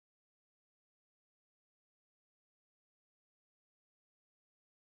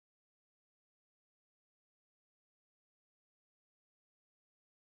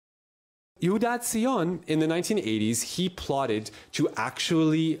Yehuda Tzion, in the 1980s, he plotted to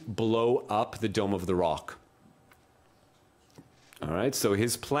actually blow up the Dome of the Rock. All right, so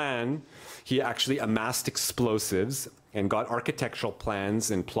his plan, he actually amassed explosives and got architectural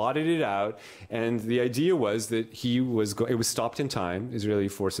plans and plotted it out. And the idea was that it was stopped in time. Israeli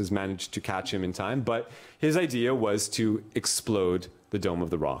forces managed to catch him in time. But his idea was to explode the Dome of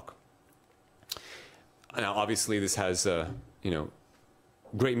the Rock. Now, obviously, this has,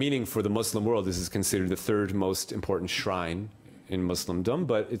 great meaning for the Muslim world. This is considered the third most important shrine in Muslimdom,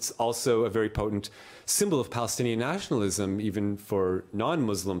 but it's also a very potent symbol of Palestinian nationalism, even for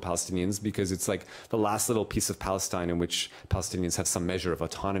non-Muslim Palestinians, because it's like the last little piece of Palestine in which Palestinians have some measure of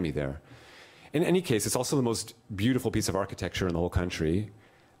autonomy there. In any case, it's also the most beautiful piece of architecture in the whole country,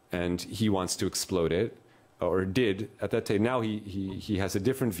 and he wants to explode it, or did at that time. Now he has a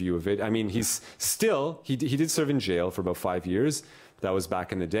different view of it. I mean, he did serve in jail for about 5 years. That was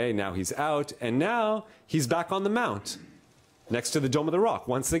back in the day. Now he's out, and now he's back on the Mount, next to the Dome of the Rock.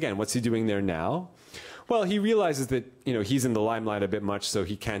 Once again, what's he doing there now? Well, he realizes that he's in the limelight a bit much, so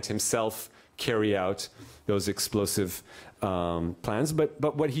he can't himself carry out those explosive plans.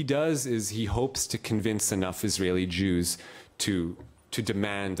 But what he does is he hopes to convince enough Israeli Jews to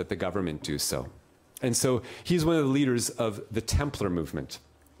demand that the government do so. And so he's one of the leaders of the Templar movement.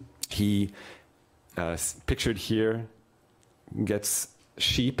 He, pictured here, gets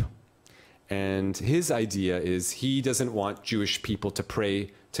sheep. And his idea is he doesn't want Jewish people to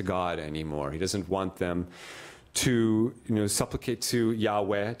pray to God anymore. He doesn't want them to supplicate to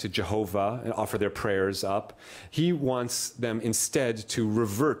Yahweh, to Jehovah, and offer their prayers up. He wants them instead to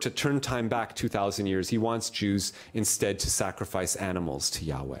revert, to turn time back 2,000 years. He wants Jews instead to sacrifice animals to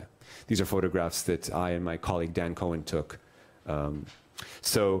Yahweh. These are photographs that I and my colleague Dan Cohen took.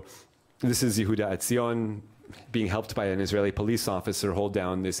 So this is Yehuda Atzion being helped by an Israeli police officer hold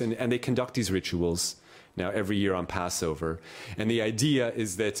down this, and they conduct these rituals now every year on Passover. And the idea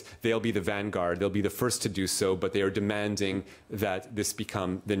is that they'll be the vanguard, they'll be the first to do so, but they are demanding that this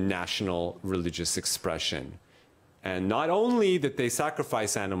become the national religious expression. And not only that they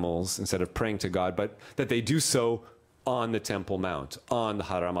sacrifice animals instead of praying to God, but that they do so on the Temple Mount, on the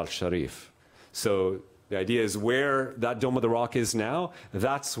Haram al-Sharif. So the idea is where that Dome of the Rock is now,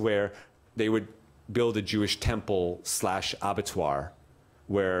 that's where they would build a Jewish temple / abattoir,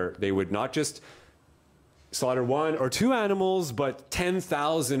 where they would not just slaughter 1 or 2 animals, but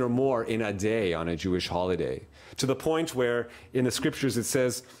 10,000 or more in a day on a Jewish holiday. To the point where in the scriptures it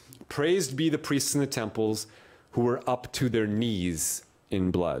says, "Praised be the priests in the temples who were up to their knees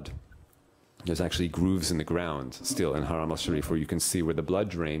in blood." There's actually grooves in the ground still in Haram al-Sharif where you can see where the blood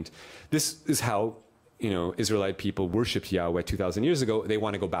drained. This is how Israelite people worshipped Yahweh 2,000 years ago. They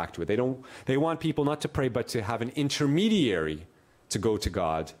want to go back to it. They want people not to pray, but to have an intermediary to go to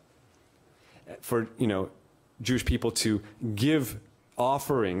God. For, Jewish people to give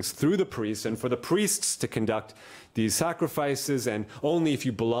offerings through the priests, and for the priests to conduct these sacrifices, and only if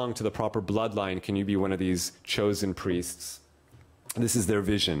you belong to the proper bloodline can you be one of these chosen priests. This is their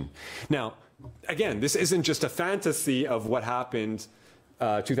vision. Now, again, this isn't just a fantasy of what happened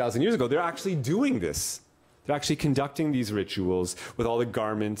 2,000 years ago. They're actually doing this. They're actually conducting these rituals with all the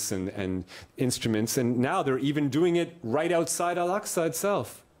garments and instruments, and now they're even doing it right outside Al-Aqsa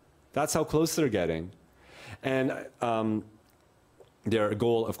itself. That's how close they're getting. And their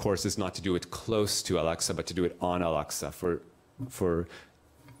goal, of course, is not to do it close to Al-Aqsa, but to do it on Al-Aqsa, for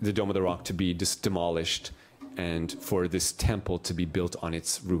the Dome of the Rock to be demolished and for this temple to be built on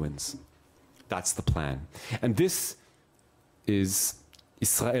its ruins. That's the plan. And this is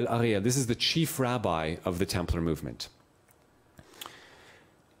Israel Ariel. This is the chief rabbi of the Templar movement.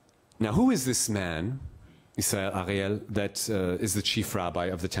 Now, who is this man, Israel Ariel, that is the chief rabbi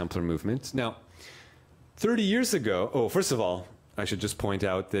of the Templar movement? Now, 30 years ago, first of all, I should just point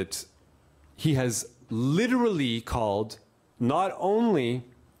out that he has literally called not only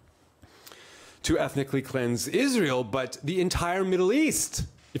to ethnically cleanse Israel, but the entire Middle East.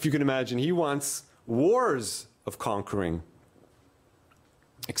 If you can imagine, he wants wars of conquering,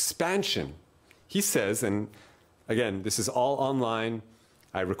 expansion. He says, and again, this is all online.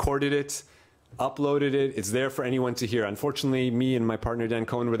 I recorded it, uploaded it. It's there for anyone to hear. Unfortunately, me and my partner Dan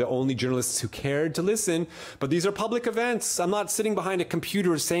Cohen were the only journalists who cared to listen, but these are public events. I'm not sitting behind a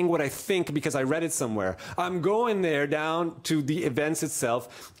computer saying what I think because I read it somewhere. I'm going there down to the events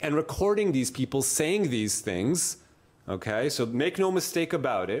itself and recording these people saying these things. Okay, so make no mistake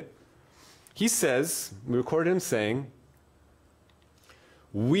about it. He says, we recorded him saying,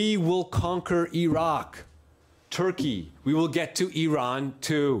 "We will conquer Iraq, Turkey. We will get to Iran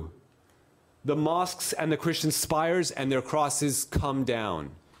too. The mosques and the Christian spires and their crosses come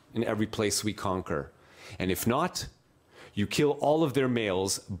down. in every place we conquer. And if not, you kill all of their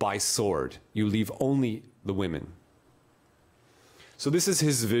males by sword. You leave only the women. So this is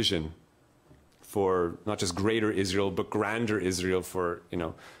his vision for not just greater Israel, but grander Israel, for, you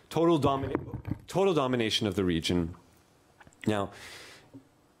know, total domination of the region. Now,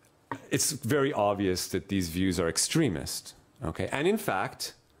 it's very obvious that these views are extremist, okay? And in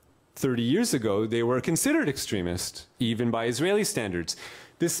fact, 30 years ago, they were considered extremist, even by Israeli standards.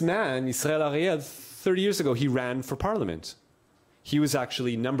 This man, Israel Ariel, 30 years ago, he ran for parliament. He was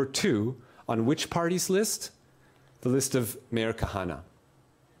actually number 2 on which party's list? The list of Meir Kahane.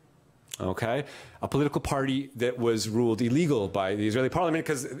 Okay, a political party that was ruled illegal by the Israeli parliament,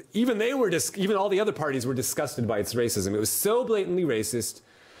 because even all the other parties were disgusted by its racism. It was so blatantly racist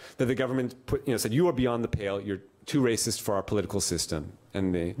that the government said, you are beyond the pale. You're too racist for our political system,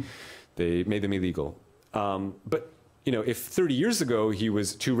 and they made them illegal. But if 30 years ago he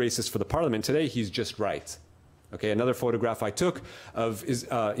was too racist for the parliament, today he's just right. Okay, another photograph I took of is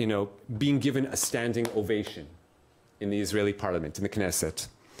being given a standing ovation in the Israeli parliament, in the Knesset.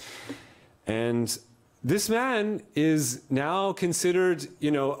 And this man is now considered,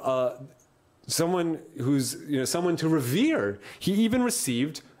 someone who's, someone to revere. He even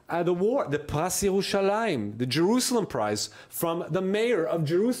received the Pras Yerushalayim, the Jerusalem Prize, from the mayor of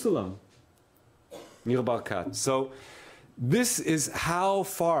Jerusalem, Nir Barkat. So this is how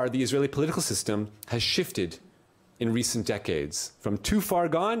far the Israeli political system has shifted in recent decades, from too far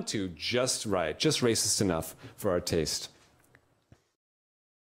gone to just right, just racist enough for our taste.